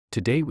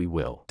Today we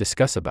will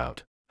discuss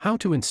about how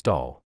to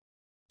install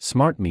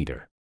smart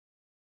meter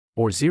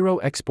or zero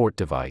export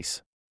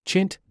device,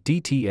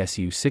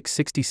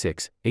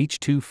 Chint-DTSU666-H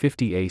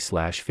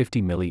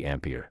 250A/50 mA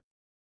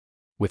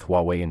with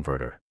Huwai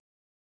inverter.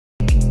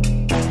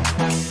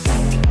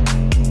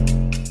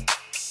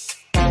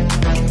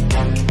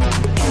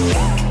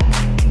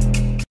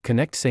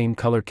 Connect same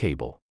color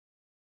cable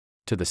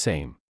to the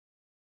same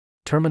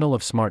terminal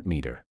of smart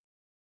meter.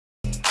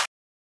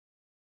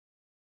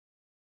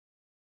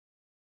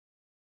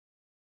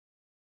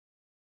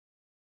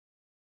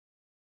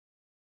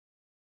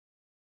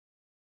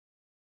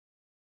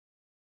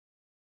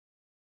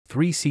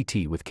 Three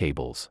CT with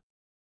cables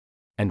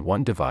and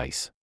one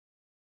device.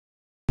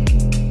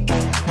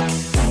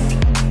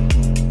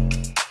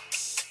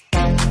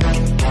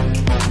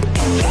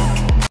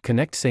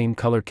 Connect same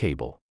color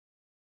cable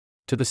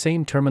to the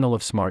same terminal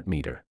of smart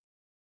meter.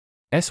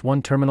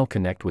 S1 terminal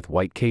connect with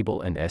white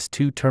cable and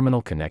S2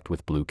 terminal connect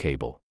with blue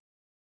cable.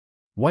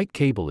 White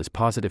cable is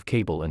positive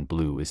cable and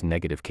blue is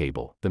negative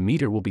cable. The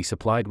meter will be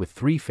supplied with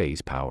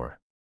 3-phase power.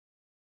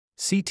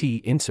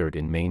 CT insert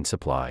in main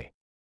supply.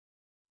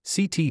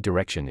 CT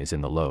direction is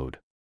in the load.